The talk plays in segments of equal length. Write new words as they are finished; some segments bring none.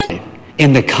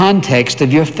in the context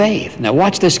of your faith. Now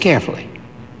watch this carefully.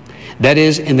 That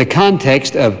is, in the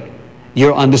context of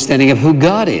your understanding of who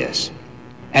God is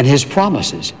and His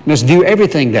promises. You must view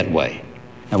everything that way.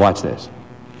 Now watch this.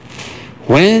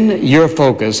 When your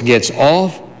focus gets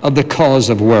off of the cause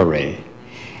of worry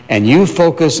and you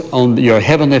focus on your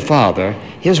Heavenly Father,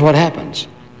 here's what happens.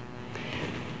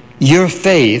 Your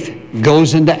faith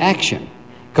goes into action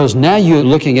because now you're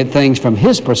looking at things from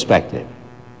His perspective.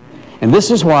 And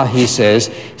this is why He says,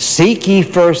 seek ye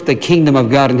first the kingdom of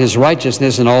God and His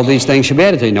righteousness, and all these things shall be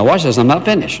added to you. Now watch this, I'm not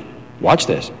finished. Watch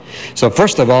this. So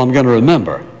first of all, I'm going to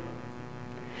remember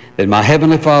that my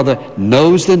Heavenly Father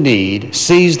knows the need,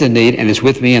 sees the need, and is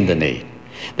with me in the need.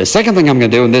 The second thing I'm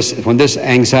going to do when this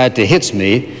anxiety hits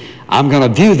me, I'm going to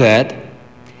view that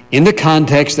in the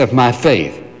context of my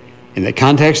faith, in the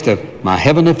context of my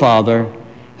Heavenly Father,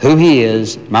 who He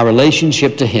is, my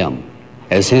relationship to Him.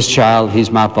 As His child, He's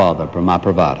my Father, my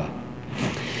provider.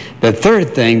 The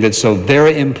third thing that's so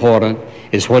very important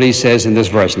is what He says in this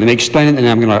verse. Let me explain it and then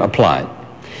I'm going to apply it.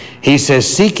 He says,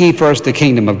 seek ye first the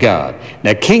kingdom of God.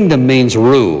 Now, kingdom means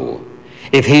rule.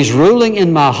 If He's ruling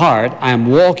in my heart, I'm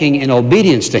walking in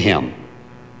obedience to Him.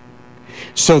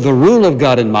 So the rule of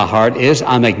God in my heart is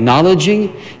I'm acknowledging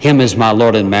Him as my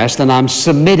Lord and Master, and I'm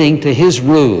submitting to His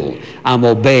rule. I'm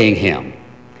obeying Him.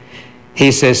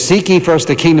 He says, seek ye first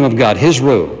the kingdom of God, His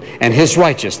rule, and His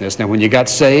righteousness. Now, when you got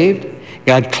saved,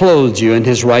 God clothed you in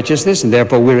His righteousness, and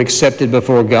therefore we're accepted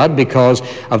before God because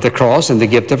of the cross and the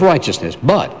gift of righteousness.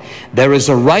 But there is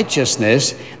a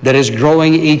righteousness that is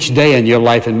growing each day in your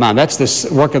life and mind. That's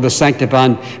the work of the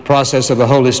sanctifying process of the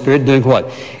Holy Spirit doing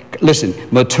what? Listen,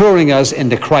 maturing us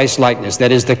into Christ-likeness.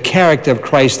 That is the character of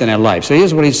Christ in our life. So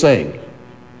here's what He's saying.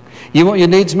 You want your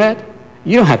needs met?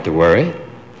 You don't have to worry.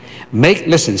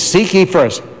 Listen, seek ye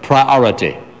first,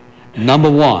 priority. Number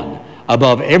one,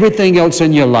 above everything else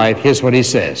in your life, here's what He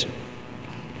says.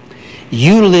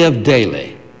 You live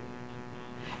daily,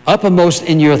 uppermost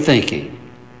in your thinking,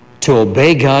 to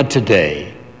obey God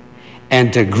today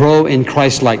and to grow in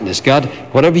Christ-likeness. God,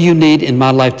 whatever you need in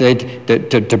my life today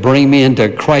to bring me into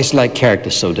Christ-like character,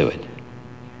 so do it.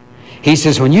 He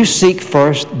says, when you seek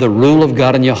first the rule of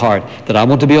God in your heart, that I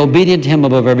want to be obedient to Him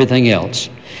above everything else,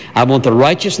 I want the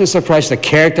righteousness of Christ, the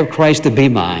character of Christ to be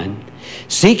mine.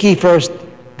 Seek ye first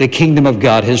the kingdom of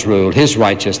God, His rule, His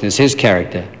righteousness, His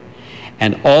character,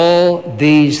 and all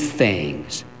these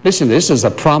things. Listen, this is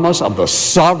a promise of the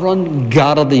sovereign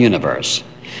God of the universe.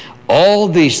 All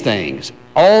these things,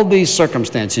 all these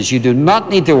circumstances, you do not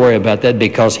need to worry about that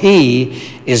because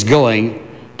He is going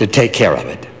to take care of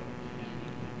it.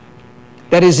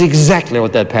 That is exactly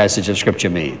what that passage of Scripture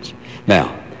means.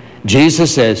 Now,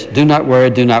 Jesus says, do not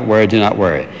worry, do not worry, do not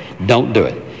worry. Don't do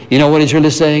it. You know what He's really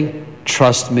saying?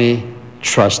 Trust me,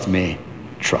 trust me,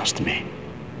 trust me.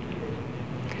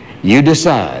 You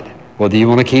decide whether you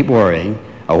want to keep worrying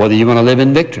or whether you want to live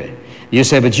in victory. You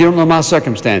say, but you don't know my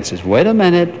circumstances. Wait a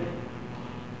minute.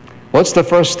 What's the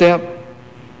first step?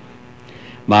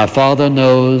 My Father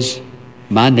knows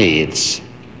my needs.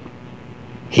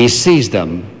 He sees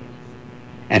them,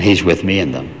 and He's with me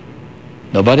in them.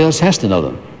 Nobody else has to know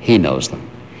them. He knows them.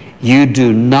 You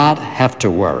do not have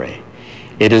to worry.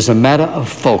 It is a matter of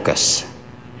focus.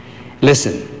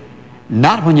 Listen,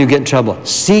 not when you get in trouble.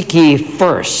 Seek ye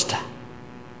first.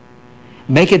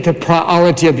 Make it the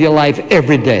priority of your life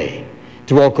every day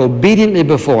to walk obediently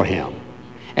before Him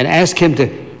and ask Him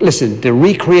to, listen, to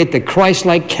recreate the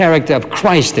Christ-like character of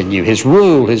Christ in you, His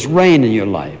rule, His reign in your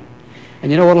life.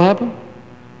 And you know what will happen?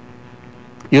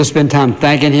 You'll spend time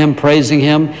thanking Him, praising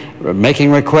Him,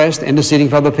 making requests, interceding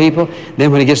for other people.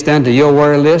 Then when it gets down to your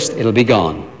worry list, it'll be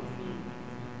gone.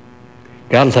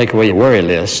 God will take away your worry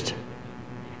list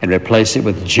and replace it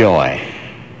with joy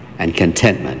and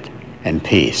contentment and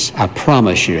peace. I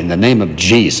promise you, in the name of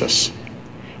Jesus,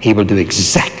 He will do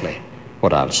exactly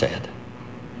what I've said.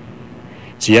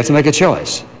 So you have to make a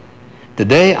choice.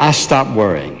 Today I stop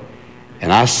worrying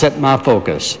and I set my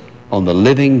focus on the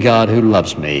living God who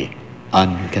loves me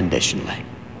unconditionally.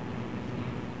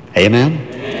 Amen?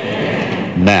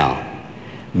 Amen. Now,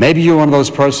 maybe you're one of those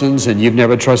persons and you've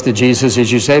never trusted Jesus as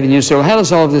your Savior, and you say, well, how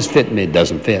does all of this fit me? It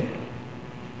doesn't fit.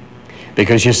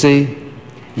 Because you see,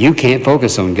 you can't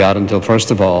focus on God until,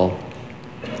 first of all,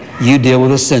 you deal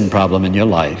with a sin problem in your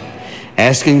life,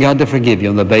 asking God to forgive you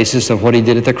on the basis of what He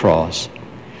did at the cross,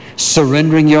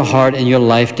 surrendering your heart and your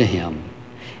life to Him,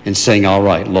 and saying, all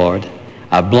right, Lord,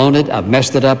 I've blown it, I've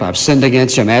messed it up, I've sinned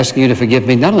against you, I'm asking you to forgive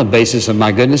me, not on the basis of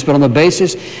my goodness, but on the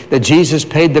basis that Jesus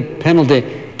paid the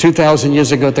penalty 2,000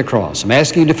 years ago at the cross. I'm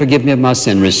asking you to forgive me of my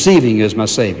sin, receiving you as my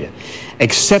Savior,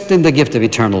 accepting the gift of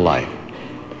eternal life.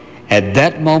 At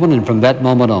that moment and from that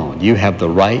moment on, you have the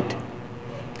right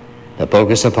to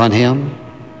focus upon Him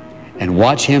and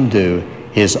watch Him do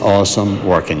His awesome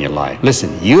work in your life.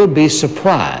 Listen, you'll be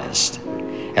surprised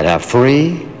at how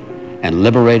free and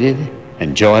liberated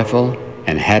and joyful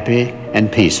and happy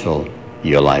and peaceful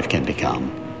your life can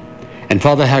become. And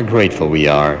Father, how grateful we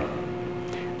are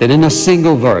that in a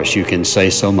single verse you can say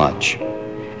so much.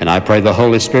 And I pray the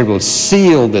Holy Spirit will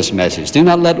seal this message. Do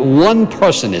not let one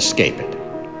person escape it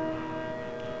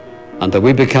until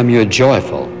we become your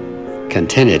joyful,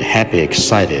 contented, happy,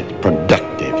 excited,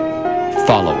 productive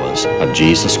followers of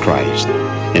Jesus Christ,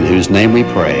 in whose name we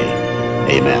pray.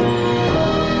 Amen.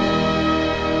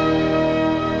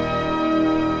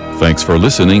 Thanks for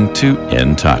listening to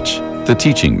In Touch, the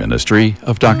teaching ministry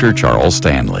of Dr. Charles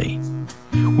Stanley.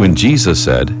 When Jesus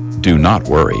said, "Do not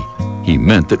worry," He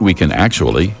meant that we can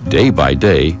actually, day by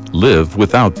day, live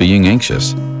without being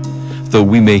anxious. Though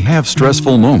we may have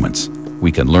stressful moments,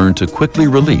 we can learn to quickly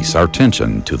release our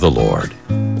tension to the Lord.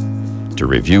 To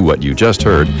review what you just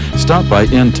heard, stop by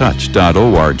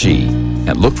intouch.org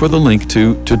and look for the link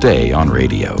to Today on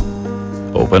Radio.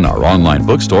 Open our online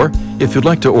bookstore if you'd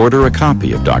like to order a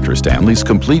copy of Dr. Stanley's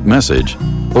complete message,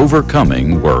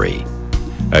 Overcoming Worry.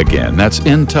 Again, that's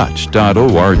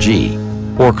intouch.org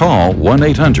or call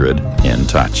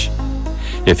 1-800-IN-TOUCH.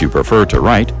 If you prefer to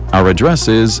write, our address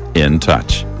is In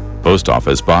Touch, Post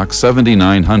Office Box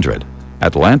 7900,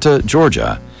 Atlanta,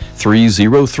 Georgia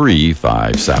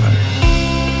 30357.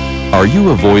 Are you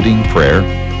avoiding prayer?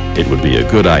 It would be a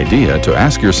good idea to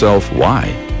ask yourself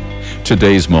why.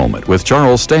 Today's moment with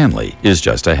Charles Stanley is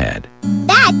just ahead.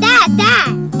 Dad!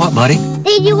 What, buddy?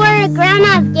 Did you order a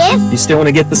grown-up gift? You still want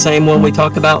to get the same one we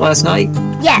talked about last night?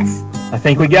 Yes. I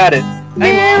think we got it.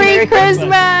 Merry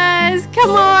Christmas!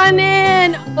 Come on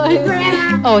in.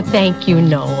 Oh, thank you,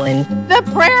 Nolan. The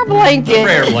prayer blanket.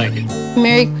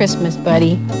 Merry Christmas,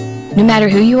 buddy. No matter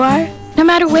who you are, no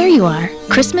matter where you are,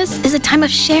 Christmas is a time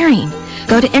of sharing.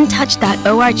 Go to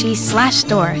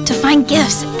intouch.org/store to find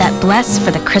gifts that bless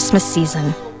for the Christmas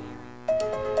season.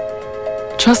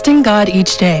 Trusting God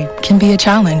each day can be a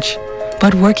challenge,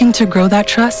 but working to grow that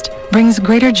trust brings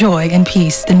greater joy and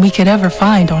peace than we could ever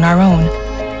find on our own.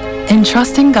 In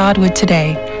Trusting God with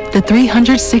Today, the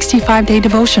 365-day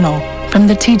devotional from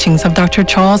the teachings of Dr.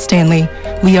 Charles Stanley,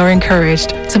 we are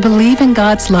encouraged to believe in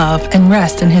God's love and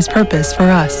rest in His purpose for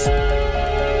us.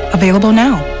 Available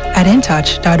now at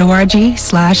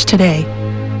intouch.org/today.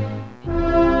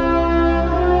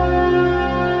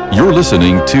 You're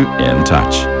listening to In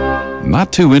Touch.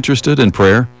 Not too interested in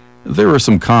prayer? There are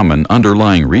some common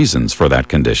underlying reasons for that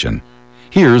condition.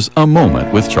 Here's a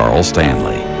moment with Charles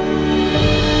Stanley.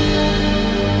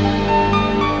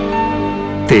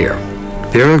 Fear.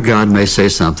 Fear of God may say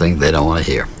something they don't want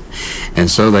to hear. And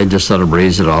so they just sort of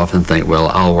breeze it off and think, well,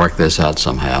 I'll work this out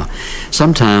somehow.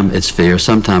 Sometimes it's fear,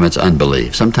 sometimes it's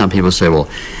unbelief. Sometimes people say, well,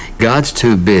 God's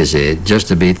too busy just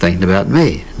to be thinking about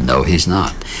me. No, He's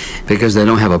not. Because they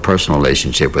don't have a personal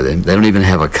relationship with Him. They don't even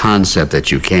have a concept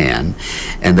that you can.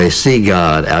 And they see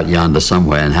God out yonder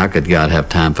somewhere, and how could God have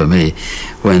time for me?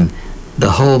 When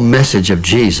the whole message of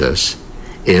Jesus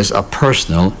is a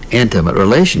personal, intimate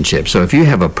relationship. So if you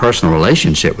have a personal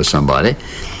relationship with somebody,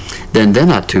 then they're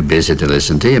not too busy to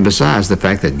listen to you. And besides, the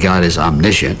fact that God is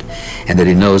omniscient and that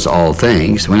He knows all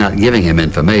things, we're not giving Him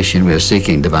information, we're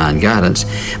seeking divine guidance.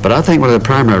 But I think one of the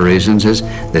primary reasons is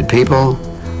that people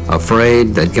are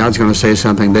afraid that God's going to say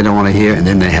something they don't want to hear, and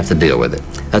then they have to deal with it.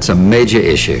 That's a major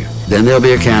issue. Then they'll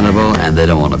be accountable, and they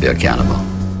don't want to be accountable.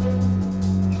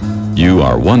 You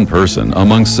are one person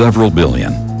among several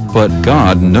billion, but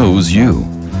God knows you.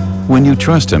 When you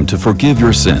trust Him to forgive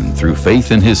your sin through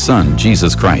faith in His Son,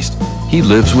 Jesus Christ, He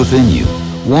lives within you,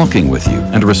 walking with you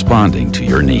and responding to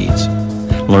your needs.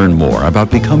 Learn more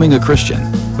about becoming a Christian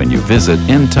when you visit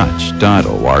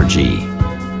intouch.org.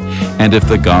 And if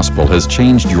the gospel has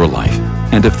changed your life,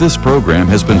 and if this program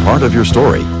has been part of your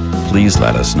story, please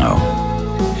let us know.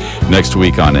 Next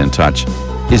week on In Touch,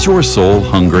 is your soul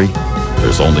hungry?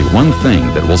 There's only one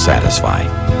thing that will satisfy.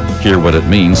 Hear what it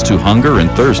means to hunger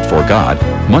and thirst for God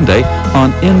Monday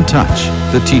on In Touch,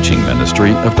 the teaching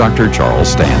ministry of Dr. Charles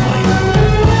Stanley.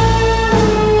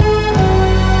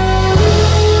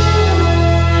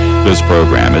 This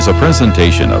program is a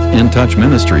presentation of In Touch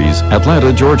Ministries,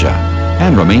 Atlanta, Georgia,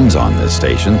 and remains on this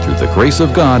station through the grace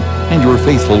of God and your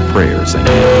faithful prayers and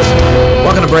gifts.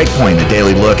 Welcome to Breakpoint, a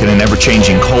daily look at an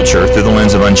ever-changing culture through the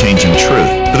lens of unchanging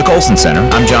truth. For the Colson Center,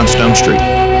 I'm John Stonestreet.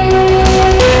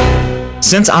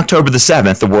 Since October the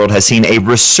 7th, the world has seen a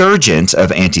resurgence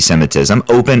of anti-Semitism,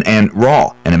 open and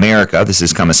raw. In America, this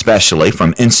has come especially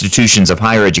from institutions of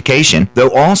higher education,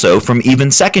 though also from even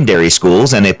secondary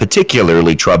schools and a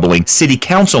particularly troubling city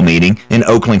council meeting in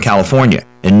Oakland, California.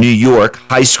 In New York,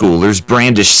 high schoolers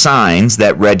brandished signs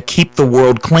that read, "Keep the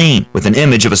world clean," with an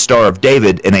image of a Star of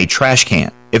David in a trash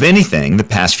can. If anything, the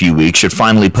past few weeks should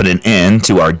finally put an end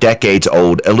to our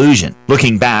decades-old illusion.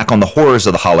 Looking back on the horrors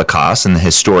of the Holocaust and the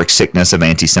historic sickness of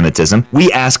anti-Semitism,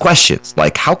 we ask questions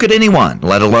like, how could anyone,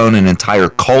 let alone an entire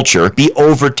culture, be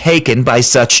overtaken by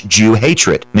such Jew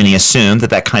hatred? Many assumed that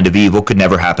that kind of evil could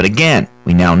never happen again.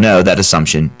 We now know that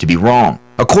assumption to be wrong.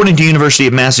 According to University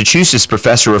of Massachusetts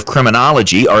professor of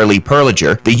criminology Arlie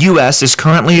Perliger, the U.S. is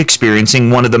currently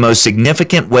experiencing one of the most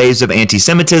significant waves of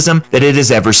anti-Semitism that it has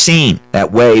ever seen.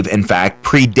 That wave, in fact,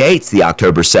 predates the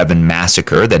October 7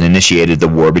 massacre that initiated the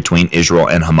war between Israel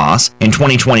and Hamas. In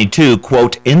 2022,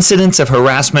 quote, incidents of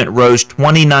harassment rose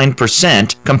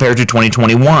 29% compared to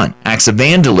 2021. Acts of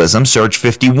vandalism surged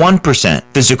 51%.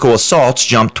 Physical assaults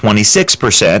jumped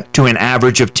 26% to an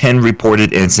average of 10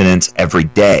 reported incidents every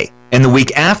day. In the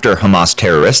week after Hamas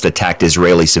terrorists attacked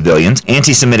Israeli civilians,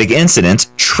 anti-Semitic incidents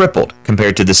tripled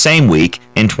compared to the same week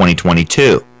in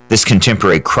 2022. This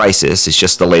contemporary crisis is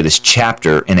just the latest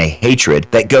chapter in a hatred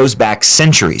that goes back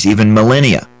centuries, even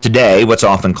millennia. Today, what's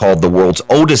often called the world's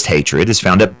oldest hatred is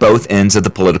found at both ends of the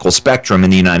political spectrum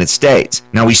in the United States.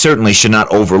 Now, we certainly should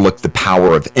not overlook the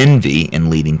power of envy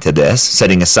in leading to this.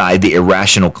 Setting aside the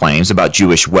irrational claims about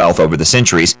Jewish wealth over the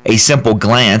centuries, a simple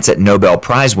glance at Nobel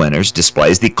Prize winners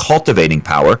displays the cultivating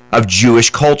power of Jewish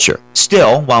culture.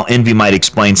 Still, while envy might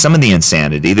explain some of the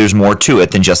insanity, there's more to it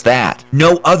than just that.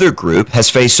 No other group has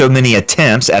faced so many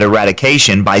attempts at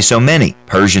eradication by so many.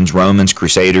 Persians, Romans,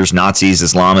 Crusaders, Nazis,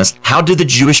 Islamists. How did the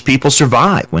Jewish people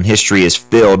survive when history is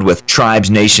filled with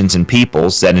tribes, nations, and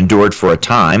peoples that endured for a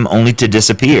time only to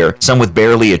disappear, some with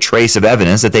barely a trace of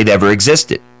evidence that they'd ever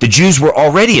existed? The Jews were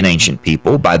already an ancient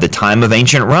people by the time of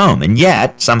ancient Rome, and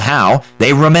yet, somehow,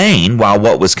 they remain, while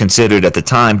what was considered at the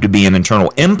time to be an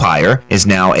eternal empire is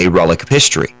now a relic of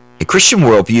history. A Christian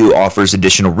worldview offers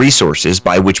additional resources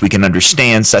by which we can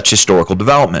understand such historical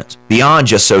developments. Beyond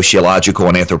just sociological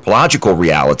and anthropological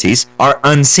realities are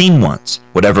unseen ones.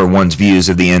 Whatever one's views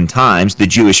of the end times, the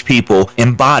Jewish people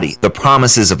embody the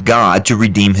promises of God to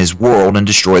redeem his world and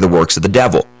destroy the works of the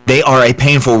devil. They are a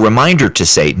painful reminder to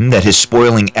Satan that his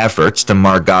spoiling efforts to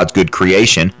mar God's good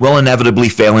creation will inevitably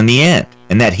fail in the end,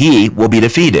 and that he will be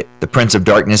defeated. The Prince of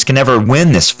Darkness can never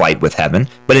win this fight with heaven,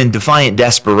 but in defiant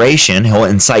desperation, he'll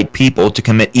incite people to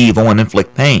commit evil and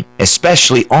inflict pain,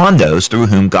 especially on those through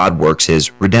whom God works his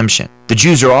redemption. The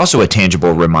Jews are also a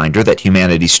tangible reminder that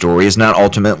humanity's story is not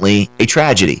ultimately a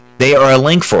tragedy. They are a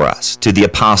link for us to the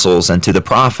apostles and to the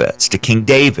prophets, to King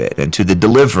David and to the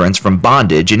deliverance from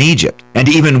bondage in Egypt. And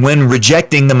even when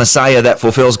rejecting the Messiah that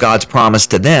fulfills God's promise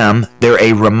to them, they're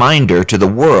a reminder to the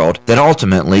world that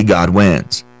ultimately God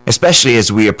wins. Especially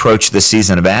as we approach this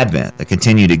season of Advent, the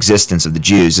continued existence of the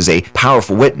Jews is a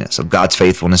powerful witness of God's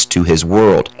faithfulness to his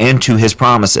world and to his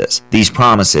promises. These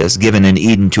promises, given in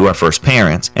Eden to our first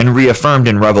parents and reaffirmed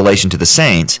in Revelation to the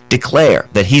saints, declare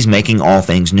that he's making all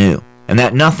things new, and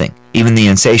that nothing, even the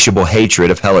insatiable hatred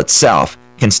of hell itself,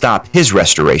 can stop his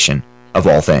restoration of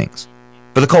all things.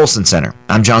 For the Colson Center,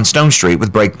 I'm John Stonestreet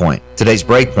with Breakpoint. Today's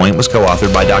Breakpoint was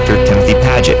co-authored by Dr. Timothy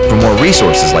Paget. For more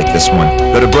resources like this one,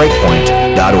 go to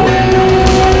breakpoint.org.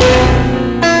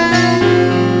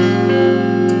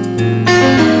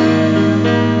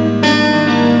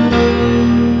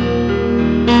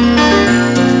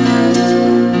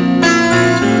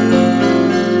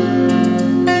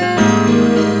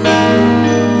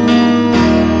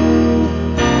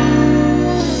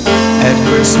 At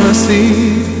Christmas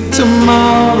Eve,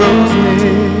 tomorrow's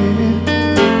near.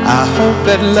 I hope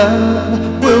that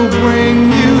love will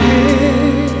bring you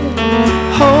here,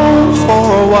 home for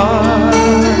a while.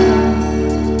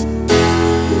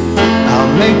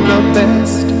 I'll make the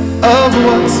best of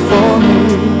what's for me,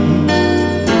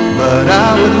 but I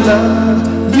would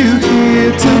love you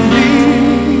here to be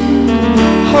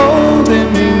holding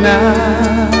me now.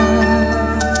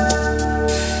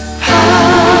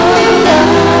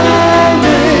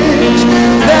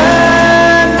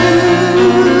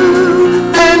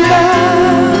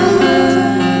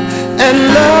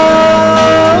 And love